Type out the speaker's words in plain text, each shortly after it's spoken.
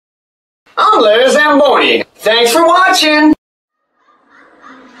Szamboney. Thanks for watching.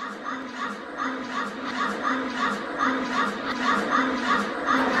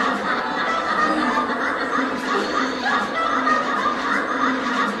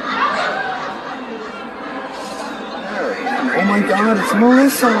 Oh my God, it's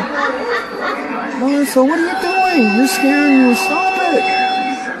Melissa. Melissa, what are you doing? You're scaring me. Stop it.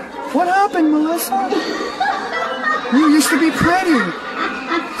 What happened, Melissa? You used to be pretty.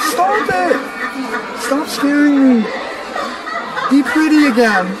 Stop it. Stop scaring me. Be pretty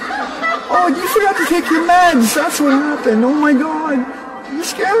again. Oh, you forgot to take your meds. That's what happened. Oh my God. You're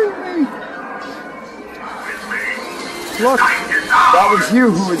scaring me. Look, that was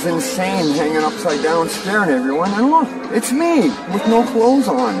you who was insane, hanging upside down, scaring everyone. And look, it's me, with no clothes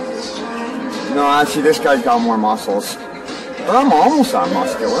on. No, actually, this guy's got more muscles. But I'm almost that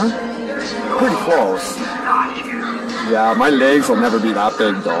muscular. Pretty close. Yeah, my legs will never be that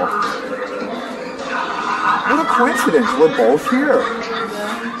big, though. What a coincidence, we're both here.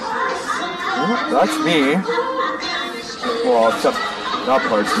 Well, that's me. Well, except that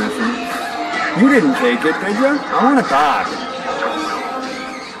part's missing. You didn't take it, did you? I want it back.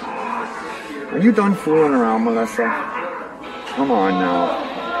 Are you done fooling around, Melissa? Come on now.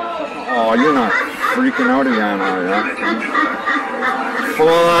 Oh, you're not freaking out again, are you?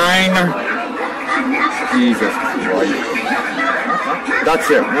 Fine. Jesus Christ. That's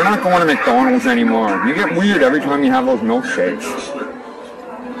it. We're not going to McDonald's anymore. You get weird every time you have those milkshakes.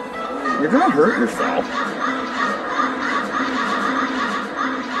 You're gonna hurt yourself.